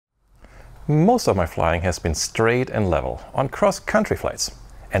Most of my flying has been straight and level on cross-country flights.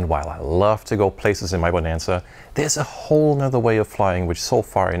 And while I love to go places in my Bonanza, there's a whole nother way of flying which so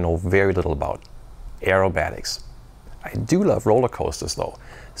far I know very little about. Aerobatics. I do love roller coasters though,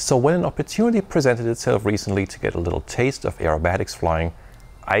 so when an opportunity presented itself recently to get a little taste of aerobatics flying,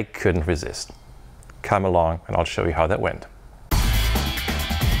 I couldn't resist. Come along and I'll show you how that went.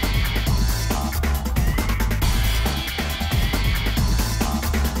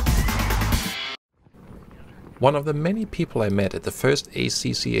 One of the many people I met at the first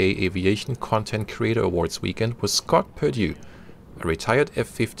ACCA Aviation Content Creator Awards weekend was Scott Perdue, a retired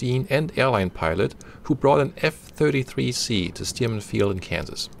F-15 and airline pilot who brought an F-33C to Stearman Field in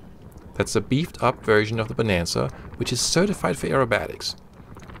Kansas. That's a beefed up version of the Bonanza, which is certified for aerobatics.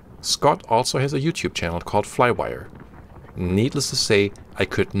 Scott also has a YouTube channel called FlightAware. Needless to say, I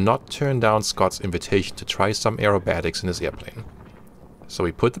could not turn down Scott's invitation to try some aerobatics in his airplane. So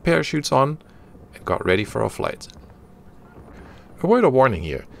we put the parachutes on and got ready for our flight. A word of warning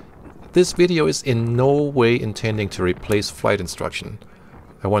here. This video is in no way intending to replace flight instruction.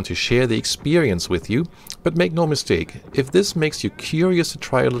 I want to share the experience with you, but make no mistake, if this makes you curious to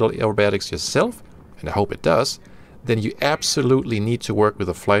try a little aerobatics yourself, and I hope it does, then you absolutely need to work with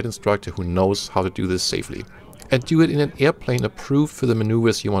a flight instructor who knows how to do this safely, and do it in an airplane approved for the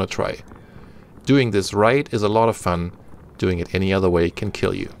maneuvers you want to try. Doing this right is a lot of fun. Doing it any other way can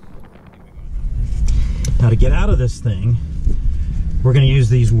kill you. Now to get out of this thing, we're going to use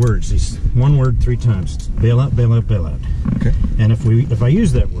these words, these one word 3 times. Bail out, bail out, bail out. Okay. And if I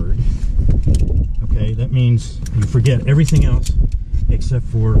use that word, okay, that means you forget everything else except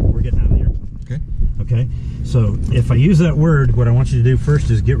for we're getting out of the airplane. Okay. Okay? So if I use that word, what I want you to do first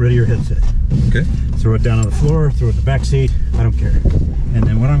is get rid of your headset. Okay. Throw it down on the floor, throw it in the back seat, I don't care. And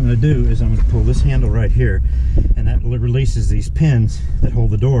then what I'm going to do is I'm going to pull this handle right here, and that releases these pins that hold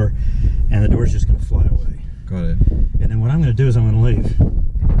the door, and the door's just going to fly away. Got it. And then what I'm going to do is I'm going to leave,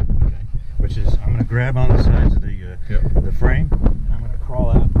 okay, which is I'm going to grab on the sides of the frame, and I'm going to crawl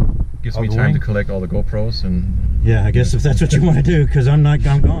out. Gives me time to collect all the GoPros and... Yeah, I guess if that's what you want to do, because I'm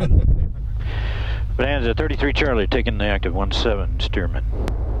gone. Bonanza 33 Charlie taking the active 17 Stearman.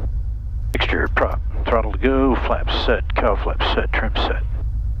 Mixture, prop, throttle to go, flaps set, cow flaps set, trim set.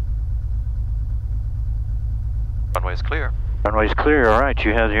 Runway's clear. Runway's clear, alright,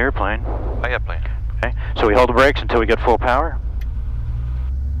 you have the airplane. My airplane. Okay, so we hold the brakes until we get full power.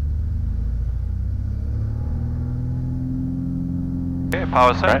 Okay,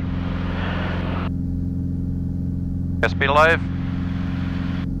 power set. Right. Airspeed alive.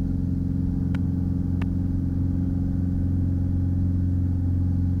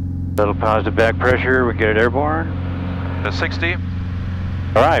 Little positive back pressure, we get it airborne. The 60.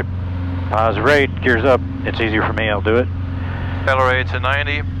 Alright, positive rate, gears up. It's easier for me, I'll do it. Accelerate to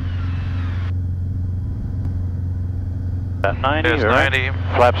 90. About 90, There's right. 90.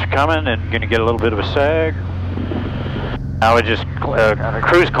 Flaps are coming and gonna get a little bit of a sag. Now we just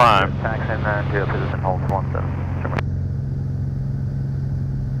cruise climb. Taxi 9 to position hold 17.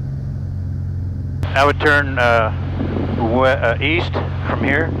 I would turn east from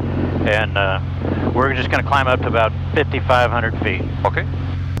here, and we're just going to climb up to about 5,500 feet. Okay.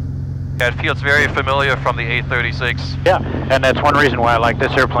 Yeah, it feels very familiar from the A36. Yeah, and that's one reason why I like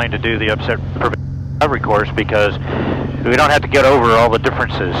this airplane to do the upset recovery course, because we don't have to get over all the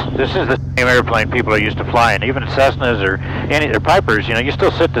differences. This is the same airplane people are used to flying. Even Cessnas or any Pipers, you know, you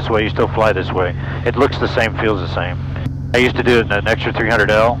still sit this way, you still fly this way. It looks the same, feels the same. I used to do it in an extra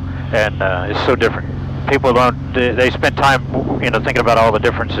 300L, and it's so different. People don't, they spend time, you know, thinking about all the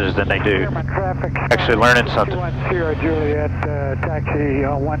differences than they do. Actually learning something. Juliet, taxi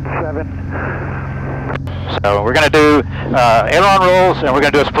 17. So we're going to do aileron rolls, and we're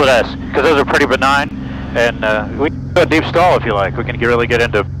going to do a split S, because those are pretty benign. And we can do a deep stall if you like. We can really get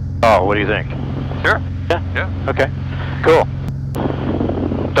into stall. What do you think? Sure. Yeah? Yeah. Okay. Cool.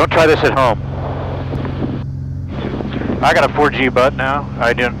 Don't try this at home. I got a 4G butt now.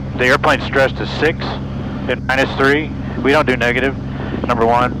 The airplane's stressed to 6 and -3. We don't do negative, number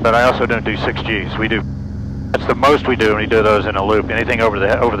one, but I also don't do 6Gs. We do, that's the most we do when we do those in a loop. Anything over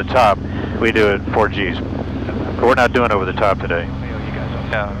the top, we do it 4Gs. But we're not doing over the top today.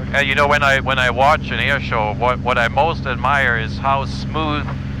 Yeah. And you know, when I watch an air show, what I most admire is how smooth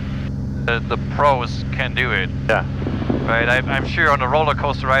the pros can do it. Yeah. Right. I'm sure on a roller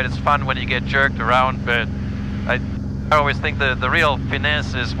coaster ride it's fun when you get jerked around, but I always think the real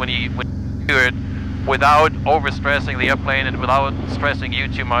finesse is when you do it without overstressing the airplane and without stressing you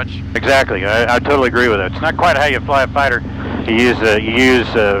too much. Exactly. I totally agree with that. It's not quite how you fly a fighter. You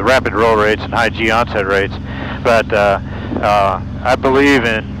use rapid roll rates and high G onset rates, but I believe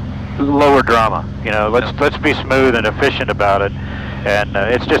in lower drama. You know, let's be smooth and efficient about it, and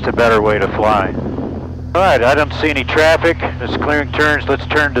it's just a better way to fly. All right, I don't see any traffic. It's clearing turns. Let's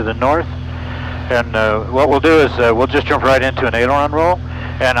turn to the north, and what we'll do is we'll just jump right into an aileron roll,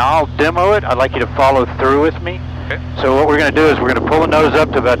 and I'll demo it. I'd like you to follow through with me. Okay. So what we're going to do is we're going to pull the nose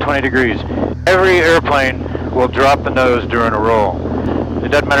up to about 20 degrees. Every airplane will drop the nose during a roll. It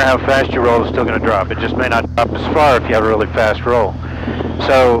doesn't matter how fast you roll, it's still going to drop. It just may not drop as far if you have a really fast roll.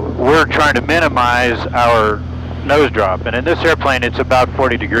 So we're trying to minimize our nose drop, and in this airplane it's about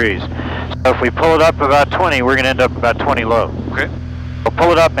 40 degrees. So if we pull it up about 20, we're going to end up about 20 low. Okay. We'll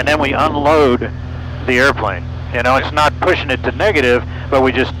pull it up and then we unload the airplane. You know, it's not pushing it to negative, but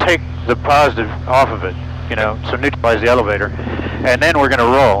we just take the positive off of it, you know, so neutralize the elevator. And then we're going to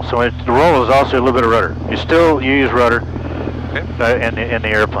roll. So the roll is also a little bit of rudder. You use rudder in the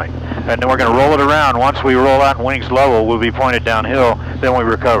airplane. And then we're going to roll it around. Once we roll out and wings level, we'll be pointed downhill, then we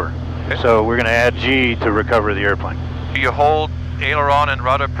recover. Okay. So we're going to add G to recover the airplane. Do you hold aileron and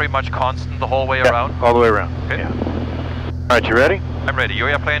rudder pretty much constant the whole way around? All the way around. Okay. Yeah. All right, you ready? I'm ready. Your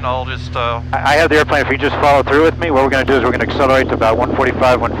airplane, I'll just... I have the airplane. If you just follow through with me, what we're going to do is we're going to accelerate to about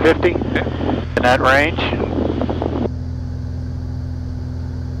 145, 150 in that range.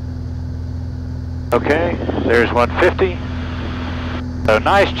 Okay, there's 150. So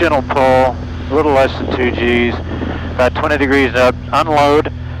nice gentle pull, a little less than 2 Gs, about 20 degrees up,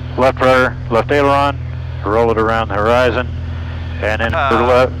 unload, left rudder, left aileron, roll it around the horizon, and then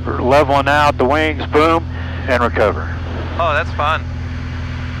we're leveling out the wings, boom, and recover. Oh, that's fun.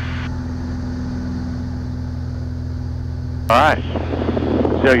 All right,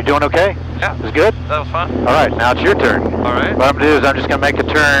 so you're doing okay? Yeah. Is good? That was fun. All right, now it's your turn. All right. What I'm going to do is I'm just going to make a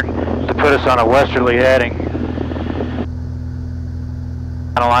turn to put us on a westerly heading.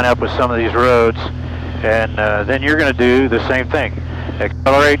 Kind of line up with some of these roads, and then you're going to do the same thing.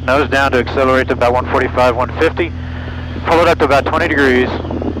 Accelerate, nose down to accelerate to about 145, 150. Pull it up to about 20 degrees.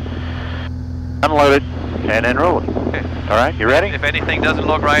 Unload it, and then roll it. Okay. All right, you ready? If anything doesn't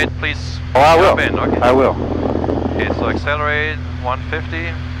look right, please I will. jump in. Okay. I will. Okay, so accelerate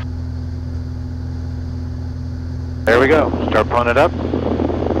 150. There we go. Start pulling it up.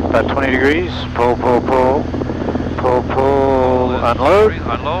 About 20 degrees. Pull, pull, pull. Pull, pull. Unload.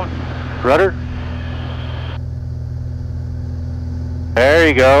 Unload. Rudder. There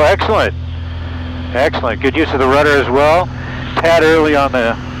you go. Excellent. Excellent. Good use of the rudder as well. Tad early on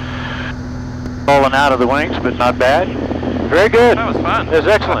the rolling out of the wings, but not bad. Very good. That was fun. It was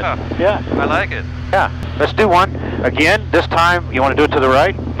excellent. Yeah. I like it. Yeah. Let's do one. Again, this time you want to do it to the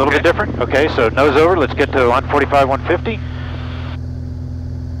right. A little bit different. Okay, so nose over. Let's get to 145, 150.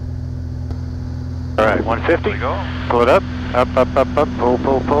 All right, 150. There we go. Pull it up. Up, up, up, up. Pull,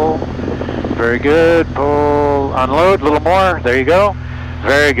 pull, pull. Very good. Pull. Unload. A little more. There you go.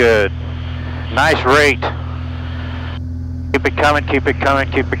 Very good. Nice rate. Keep it coming, keep it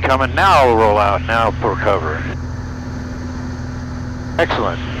coming, keep it coming. Now we'll roll out. Now we'll recover.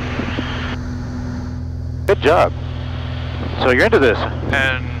 Excellent. Good job. So you're into this.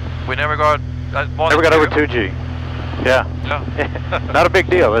 And we never got... Never got over 2G. Yeah. No. Not a big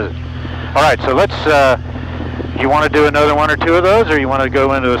deal, is it? All right, so let's... you want to do another one or two of those, or you want to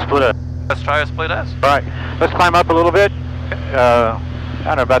go into a split S? Let's try a split S. All right, let's climb up a little bit. I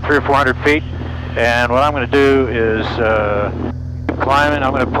don't know, about 300 or 400 feet. And what I'm going to do is keep climbing.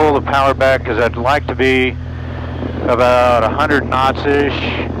 I'm going to pull the power back because I'd like to be about 100 knots-ish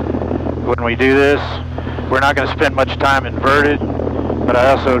when we do this. We're not going to spend much time inverted, but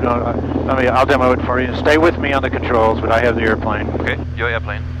I also don't... I'll demo it for you. Stay with me on the controls, but I have the airplane. Okay, your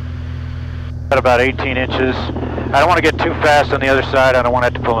airplane. At about 18 inches. I don't want to get too fast on the other side. I don't want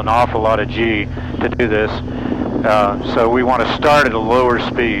to have to pull an awful lot of G to do this. So we want to start at a lower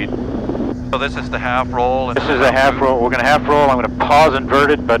speed. So this is the half roll. This is a half roll. We're going to half roll. I'm going to pause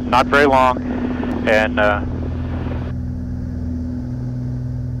inverted, but not very long. And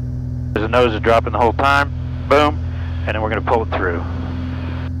the nose is dropping the whole time. Boom. And then we're going to pull it through.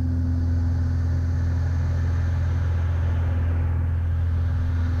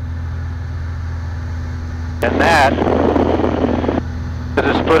 And that is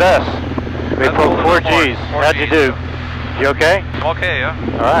a split S. We pulled 4 Gs. How'd you do? You okay? Okay, yeah.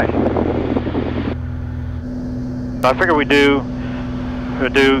 All right. I figure you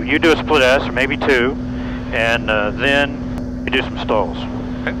do a split S, or maybe two, and then you do some stalls.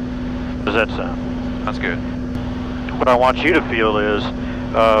 Okay. Does that sound? That's good. What I want you to feel is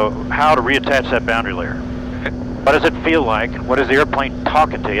how to reattach that boundary layer. Okay. What does it feel like? What is the airplane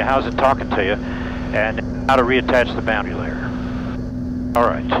talking to you? How's it talking to you? And how to reattach the boundary layer. All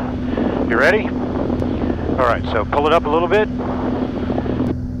right. You ready? All right, so pull it up a little bit.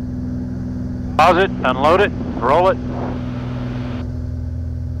 Pause it, unload it, roll it.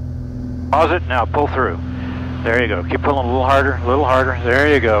 Pause it, now pull through. There you go. Keep pulling a little harder, a little harder.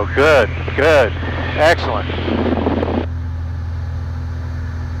 There you go. Good, good. Excellent.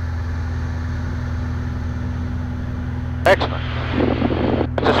 Excellent.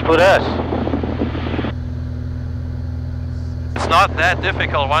 It's a split S. It's not that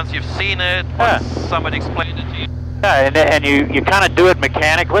difficult once you've seen it, once somebody explained it to you. Yeah, and you kind of do it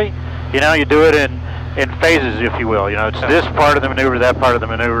mechanically. You know, you do it in phases, if you will. You know, it's this part of the maneuver, that part of the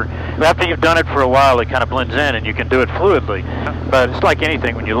maneuver. After you've done it for a while, it kind of blends in and you can do it fluidly. But it's like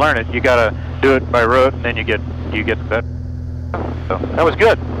anything, when you learn it, you got to do it by rote, and then you get better. So that was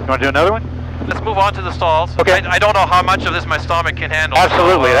good. You want to do another one? Let's move on to the stalls. Okay. I don't know how much of this my stomach can handle.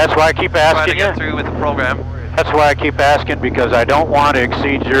 Absolutely. So, that's why I keep asking trying to get you. through with the program. That's why I keep asking, because I don't want to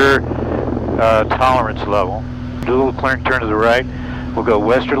exceed your tolerance level. Do a little clearing turn to the right. We'll go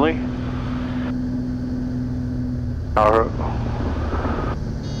westerly. All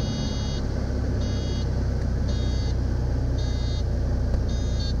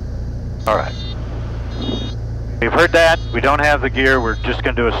right. You've heard that. We don't have the gear. We're just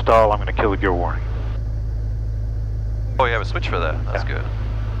going to do a stall. I'm going to kill the gear warning. Oh, you have a switch for that. That's good.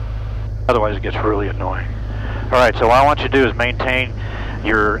 Otherwise, it gets really annoying. All right, so what I want you to do is maintain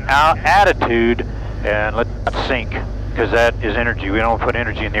your attitude and let that sink, because that is energy. We don't put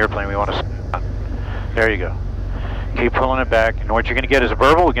energy in the airplane. We want to. There you go. Keep pulling it back. And what you're going to get is a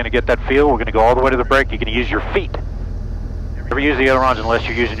burble. We're going to get that feel. We're going to go all the way to the brake. You're going to use your feet. Never use the ailerons unless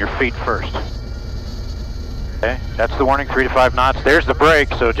you're using your feet first. Okay, that's the warning, 3 to 5 knots. There's the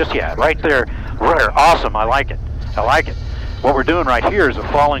brake, so just, yeah, right there. Awesome, I like it. I like it. What we're doing right here is a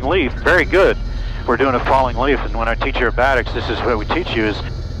falling leaf. Very good. We're doing a falling leaf, and when I teach aerobatics, this is what we teach you is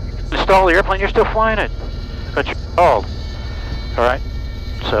install the airplane, you're still flying it, but you're stalled. All right,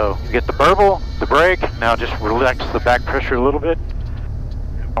 so you get the burble, the brake, now just relax the back pressure a little bit,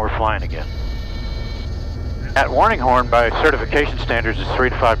 and we're flying again. That warning horn, by certification standards, is 3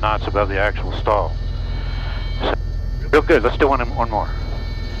 to 5 knots above the actual stall. So, real good. Let's do one more.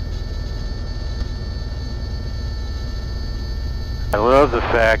 I love the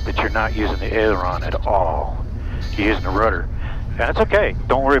fact that you're not using the aileron at all. You're using the rudder, and it's okay.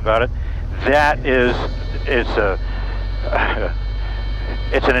 Don't worry about it. That is, it's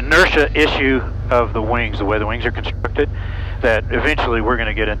an inertia issue of the wings, the way the wings are constructed, that eventually we're going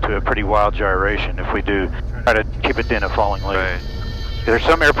to get into a pretty wild gyration if we do try to keep it in a falling leaf. Right. There's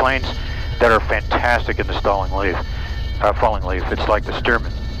some airplanes that are fantastic in the falling leaf. It's like the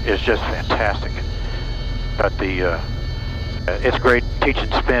Stearman is just fantastic. But it's great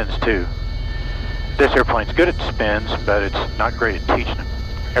teaching spins too. This airplane's good at spins, but it's not great at teaching them.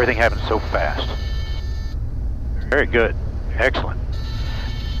 Everything happens so fast. Very good. Excellent.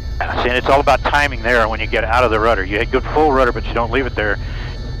 See, and it's all about timing there when you get out of the rudder. You had good full rudder, but you don't leave it there,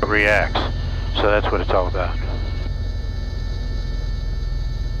 it reacts. So that's what it's all about.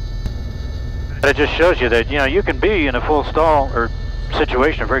 But it just shows you that, you know, you can be in a full stall or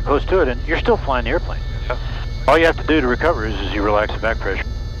situation or very close to it, and you're still flying the airplane. Yep. All you have to do to recover is you relax the back pressure.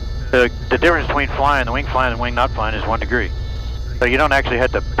 The difference between the wing flying and the wing not flying is 1 degree. So you don't actually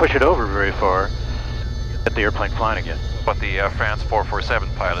have to push it over very far to get the airplane flying again. What the France 447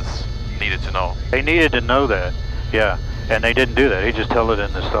 pilots needed to know. They needed to know that, yeah, and they didn't do that. They just held it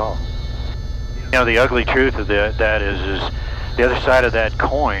in the stall. You know, the ugly truth of that is the other side of that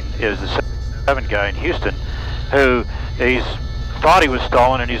coin is the 7 guy in Houston who thought he was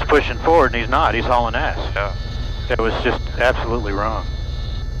stalling and he's pushing forward, and he's not. He's hauling ass. Yeah. It was just absolutely wrong.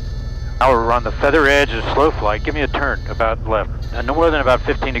 Now we're on the feather edge of slow flight. Give me a turn about left, and no more than about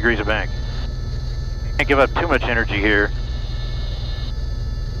 15 degrees of bank. Can't give up too much energy here.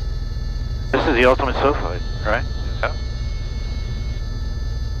 This is the ultimate slow flight, right? Yeah.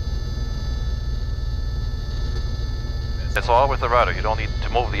 It's all with the rudder. You don't need to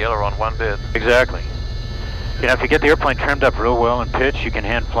move the aileron one bit. Exactly. You know, if you get the airplane trimmed up real well in pitch, you can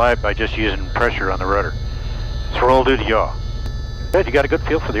hand fly it by just using pressure on the rudder. It's roll, do the yaw. Good, you got a good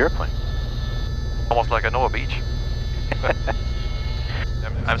feel for the airplane. Almost like I know a beach.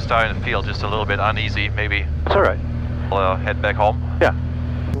 I'm starting to feel just a little bit uneasy. Maybe It's all right. I'll head back home. Yeah.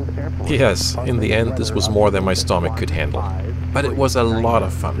 Yes, in the end this was more than my stomach could handle. But it was a lot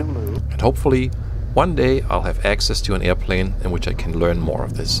of fun. And hopefully, one day I'll have access to an airplane in which I can learn more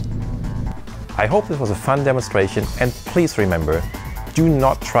of this. I hope this was a fun demonstration, and please remember, do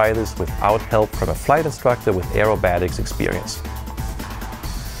not try this without help from a flight instructor with aerobatics experience.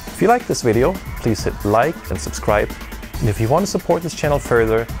 If you like this video, please hit like and subscribe. And if you want to support this channel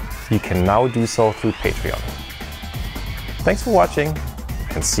further, you can now do so through Patreon. Thanks for watching,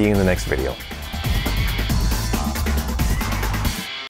 and see you in the next video.